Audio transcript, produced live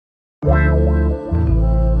Welcome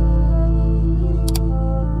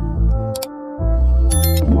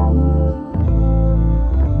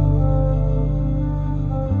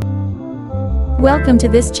to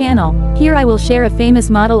this channel. Here I will share a famous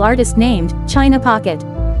model artist named China Pocket.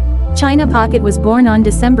 China Pocket was born on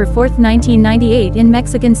December 4, 1998 in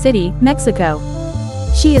Mexican City, Mexico.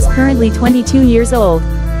 She is currently 22 years old.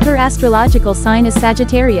 Her astrological sign is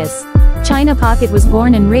Sagittarius. China Pocket was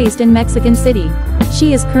born and raised in Mexican City.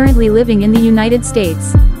 She is currently living in the United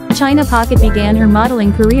States. China Pocket began her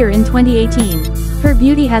modeling career in 2018. Her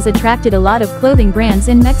beauty has attracted a lot of clothing brands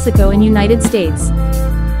in Mexico and United States.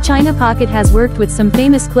 China Pocket has worked with some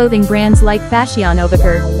famous clothing brands like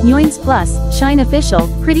Fashionovaker, Nuins Plus, Shine Official,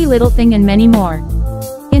 Pretty Little Thing and many more.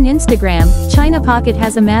 In Instagram, China Pocket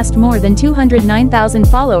has amassed more than 209,000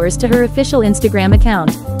 followers to her official Instagram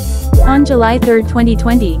account. On July 3,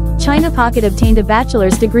 2020, China Pocket obtained a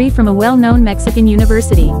bachelor's degree from a well-known Mexican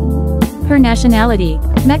university. Her nationality: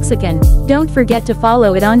 Mexican. Don't forget to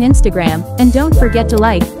follow it on Instagram, and don't forget to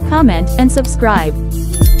like, comment, and subscribe.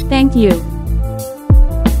 Thank you.